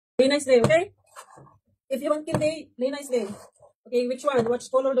Lay nice day, okay? If you want candy, lay nice day. Okay, which one? Which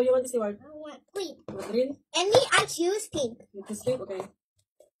color do you want, Stewart? I want green. You want green? And me, I choose pink. You choose pink, okay.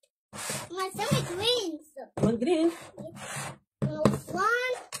 My favorite greens. You want green?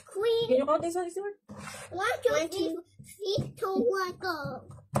 One queen. Can you count this one, Stewart? 1, 2, 3, 2, 1, go.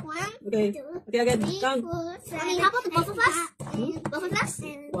 1, Okay. 2, Okay, again. 3, Count. 4, 5. I mean, how about the both of us? Both of us?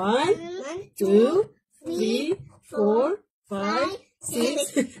 1, 2, 3, 4, 5,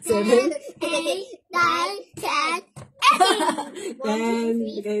 6, 7, 8, 9, 10, 10.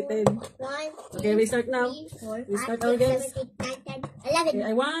 Okay, 10. 1, Okay, we start now. 4, We start 5, our 6, games. 7, 8, 9, 10, 11. Okay,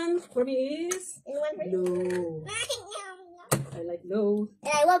 I want for me is And one for you. blue. I like blue.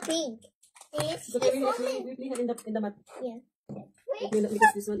 And I want pink. So okay, we play in the mat. Yeah. Okay,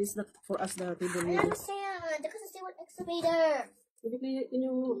 because this one is not for us the table. I understand. Because it's still an excavator. Can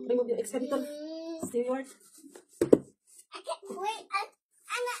you remove the excavator? Stewart? I can't wait.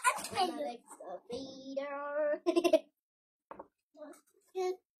 I'm an excavator.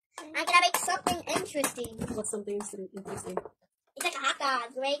 I'm gonna make something interesting. What's something interesting? It's like a hot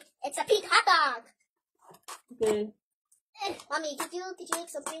dog, right? It's a pink hot dog. Okay. Mommy, could you make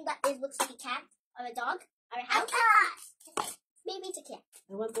something that looks like a cat or a dog or a house? Maybe it's a cat.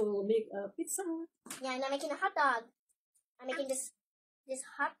 I want to make a pizza. Yeah, and I'm making a hot dog. I'm making this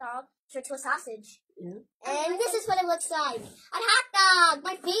hot dog turned to a sausage. Yeah. And this is what it looks like. A hot dog,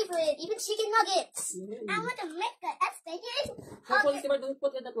 my favorite. Even chicken nuggets. I want to make an excavator. Careful, Stewart, don't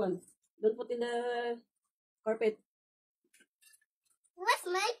put in that one. Don't put in the carpet. Let's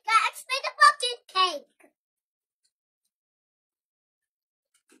make an excavator bucket cake.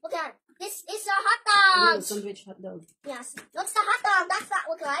 Look at this is a hot dog. Yeah, sandwich hot dog. Yes, looks the hot dog. That's what it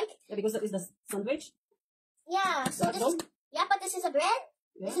looks like. Yeah, because that is the sandwich. Yeah, so Hot this dog? is, yeah, but this is a bread.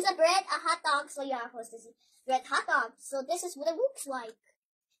 Yeah. This is a bread, a hot dog. So yeah, of course this is bread hot dog. So this is what it looks like.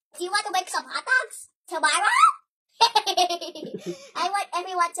 Do you want to make some hot dogs tomorrow? I want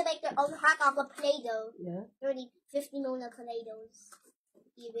everyone to make their own hot dog with Play-Doh. Yeah. 50 million Play-Dohs.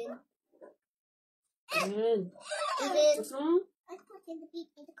 Even. Good. What's wrong? I put in the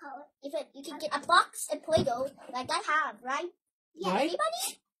color. Even you can get a box and Play-Doh like I have, right? Yeah, Right.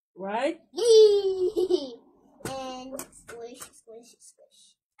 everybody? Right? Yee! And squish, squish, squish.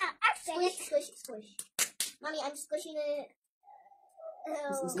 Squish, squish, squish. Mommy, I'm squishing it.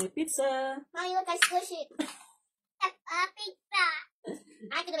 This is my pizza. Mommy, look, I squish it. Pizza.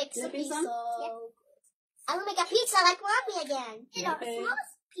 I'm gonna make something pizza? so good. I'm gonna make a pizza like Mommy again. Okay.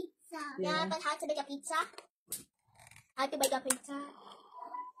 Pizza. Yeah. Yeah, but how to make a pizza? How to make a pizza?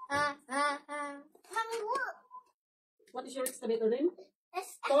 Mommy, look. What is your excavator name?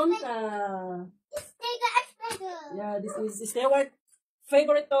 It's Tonka. It's mega excavator. Yeah, this is Stewart's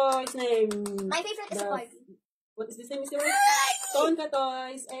favorite toys name. My favorite is a Barbie. What is this name, Stewart? Tonka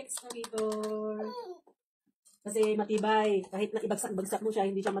Toys Excavator. Kasi matibay. Kahit na ibagsak mo siya,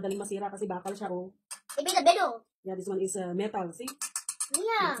 hindi siya madaling masira kasi bakal siya. Oh. Ibinabino. Yeah, this one is metal. See?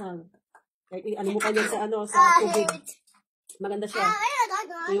 Yeah. Metal. Kahit ano mo pa yan sa tubig. Maganda siya.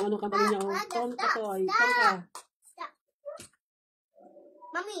 So, yung ano company niya, oh. Tonka Toy. Tonka.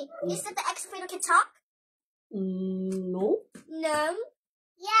 Mommy, is that the excavator can talk? No. No.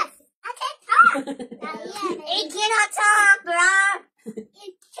 Yes, I can talk. It cannot talk, bruh.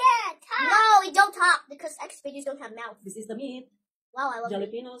 It can't talk. No, it don't talk because excavators don't have mouth. This is the meat. Wow, I love it.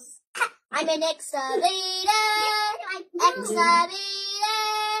 Jalapenos. I'm an excavator. Excavator.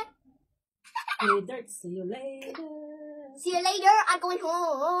 Hey, dirt. See you later. See you later. I'm going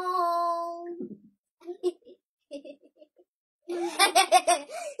home.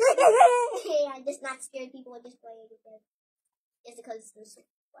 I'm just not scared people are just playing with it. It's because they're so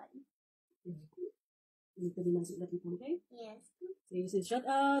fun. You need to be nice with the people, okay? Yes. So you say, shut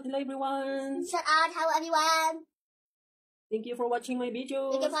out. Hello, everyone. Shout out, hello everyone. Thank you for watching my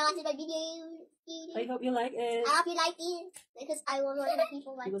videos. Thank you for watching my video. I hope you like it. I hope you like it because I will let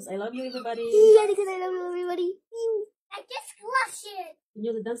people like Because it. I love you, everybody. Yeah, because I love everybody. I just squash it.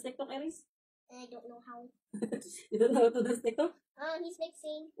 You know the dance TikTok, Iris? I don't know how. You don't know how to dance TikTok? He's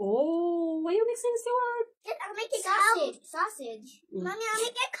mixing. Oh, why are you mixing, Stewart? I'm making sausage. Mommy, I'm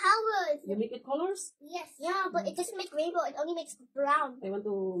making colors. You make it colors? Yes. Yeah, but it doesn't make rainbow. It only makes brown. I want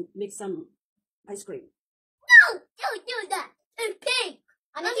to make some ice cream. No, don't do that. It's pink.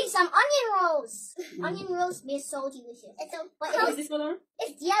 I'm making some onion rolls. Onion rolls be so delicious. What is this color?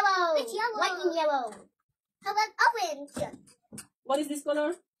 It's yellow. It's yellow. White and yellow. How about orange? What is this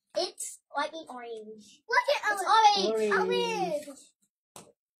color? It's white and orange. Look at orange. Orange.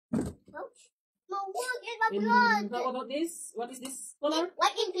 No, look at my blood. How about this? What is this color?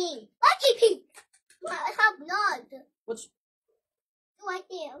 White and pink. White and pink. I have blood. What's right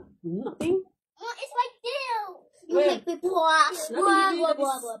there. Nothing. Oh, it's right there. You Where? make me blush. Nothing. Blah, That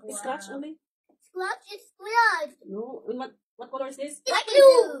blah, is blah, blah. scratch only. Scratch is scratch. No. And what color is this? Like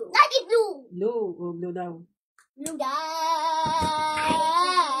blue. Like it blue. Blue. Oh, blue down. Blue down.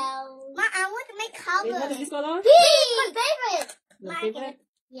 Ma, I want to make color. And what is this color? Pink. My favorite. Your My favorite?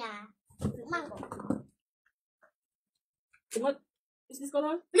 Yeah. Mango. And what is this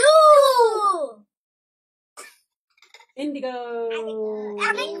color? Blue. Indigo.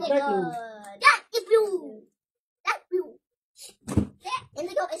 I make Dark blue. That is blue. That's blue. That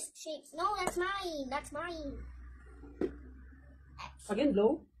indigo is shapes. No, that's mine. That's mine. Again,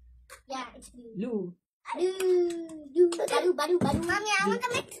 blue. Yeah, it's blue. Blue. Badu. Mommy, I want to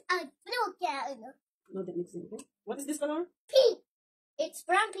make a blue cat. No, that makes sense. Okay. What is this color? Pink. It's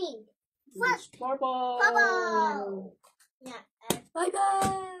brown pink. First. Purple. Purple. Yeah.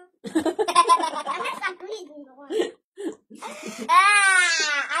 Purple. I like that green one. I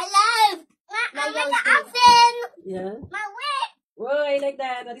love my oxen. Yeah. My wet. Whoa, I like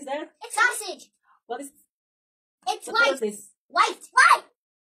that. What is that? It's sausage. What is? It's What color is white. this? White.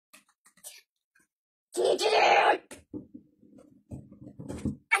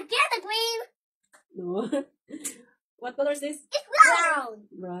 I get the green. No. What color is this? It's brown.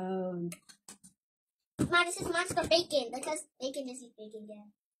 Brown. Ma, this is monster bacon because bacon is bacon there.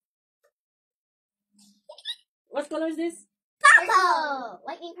 What color is this? Purple.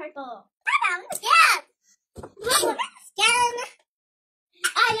 Lightning purple. Purple. Yeah. Scan.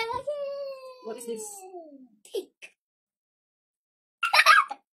 I love it. What is this? Pink.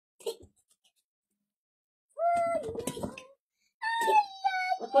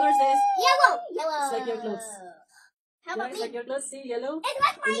 What color is this? Yellow. It's like your clothes. How Yeah, about it's me? like your clothes. See, yellow. It's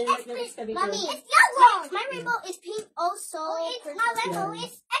like And then my like your excavator. Mommy, it's yellow. My rainbow is pink also. My rainbow Yeah.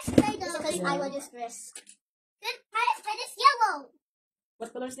 is excavator. Because Yeah. I will just risk. My excavator is yellow. What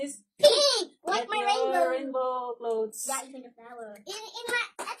color is this? Pink. Like my your rainbow. rainbow clothes. Yeah, even the flower. In my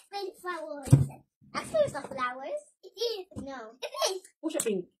excavator flowers. Actually, it's not flowers. It is. No. It is. Push a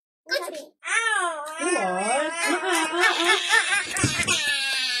pink. Good. Ow. Stewart.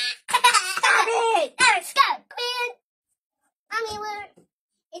 Stop it. Stop. Queen.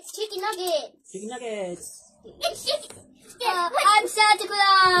 It's chicken nuggets. Chicken nuggets. It's chicken. I'm Santa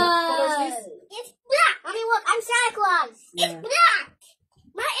Claus. What color is this? It's black. Look, I'm Santa Claus. Yeah. It's black.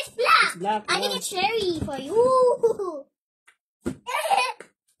 Ma, it's black. It's black. I yeah. think it's cherry for you. Ooh. It's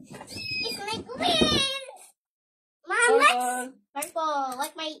like green. Mom, let's purple,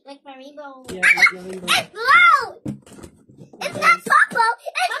 like my rainbow. Yeah, like your rainbow. It's brown. It's not purple.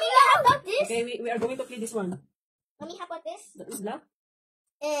 It's Mommy, how about this? Okay, we are going to play this one. Mommy, how about this? That is black.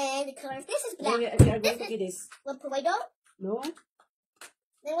 And the color of this is Okay, black. we are going to play this. One provider. No,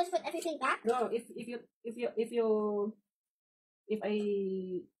 Then let's put everything back. no. If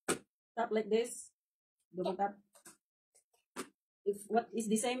I tap like this, double tap. If what is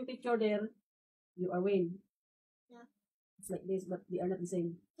the same picture there, you are win. Yeah. It's like this, but they are not the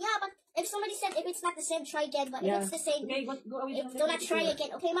same. Yeah, but if somebody said if it's not the same, try again. But Yeah. if it's the same, Okay, go away. do not try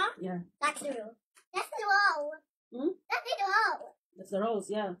again. Okay, Ma? Yeah, That's the rule. That's the rule. Hmm? That's the rule. that's the rules.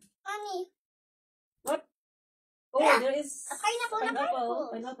 Yeah. Mommy, What? Oh, Yeah. there is a pineapple.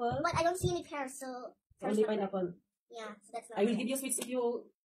 Pineapple. But I don't see any pears, so Only pineapple. Yeah, so that's not. I will fair. give you sweets if you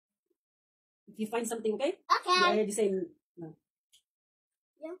find something. Okay? Okay. They are the same. No.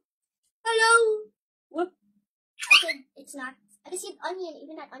 Hello. What? Okay, it's not. I can see onion,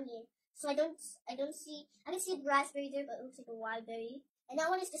 even that onion. So I don't see. I can see raspberry there, but it looks like a wild berry. And that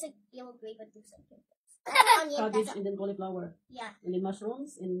one is just a yellow grape, but it looks like it. Onion. Cabbage That's and then cauliflower. yeah. And then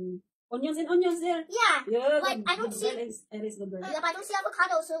mushrooms and onions there. Yeah. Yeah, Like, I don't see- Iris the bird. Yeah, but I don't see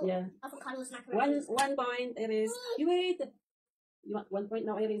avocado, so Yeah. avocado is not correct. 1 point, Iris. You wait. You want 1 point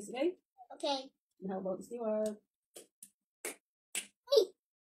now, Iris, okay? Okay. And how about Stewart? Me.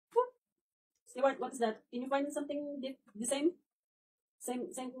 Stewart, what's that? Can you find something the same? Same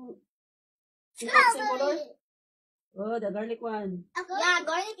color? Oh, the garlic one. Yeah,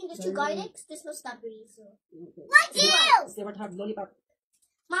 garlic and there's two Garlic. garlics. There's no strawberry, so. Okay. What deal? Stewart have lollipop.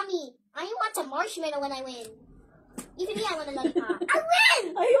 Mommy, I want a marshmallow when I win. Even me, I want a lollipop. I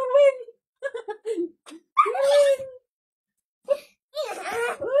win! I win! You win! I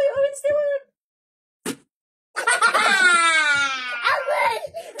win, Stewart! I win!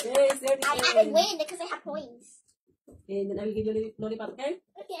 Yes, there it I is. didn't win because I have points. Okay, then I will give you lollipop, okay?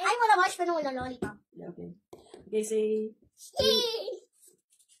 Okay. I want a marshmallow and a lollipop. Yeah, okay. Okay, say... Yay!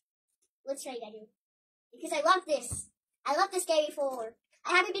 Let's try that. Because I love this. I love this game before.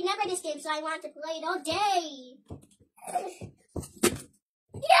 I haven't been never this game, so I want to play it all day.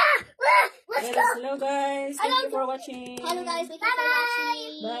 Yeah! Let's go. Hello guys. Thank you for watching. Hello guys. Thank you for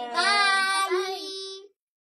watching. Bye.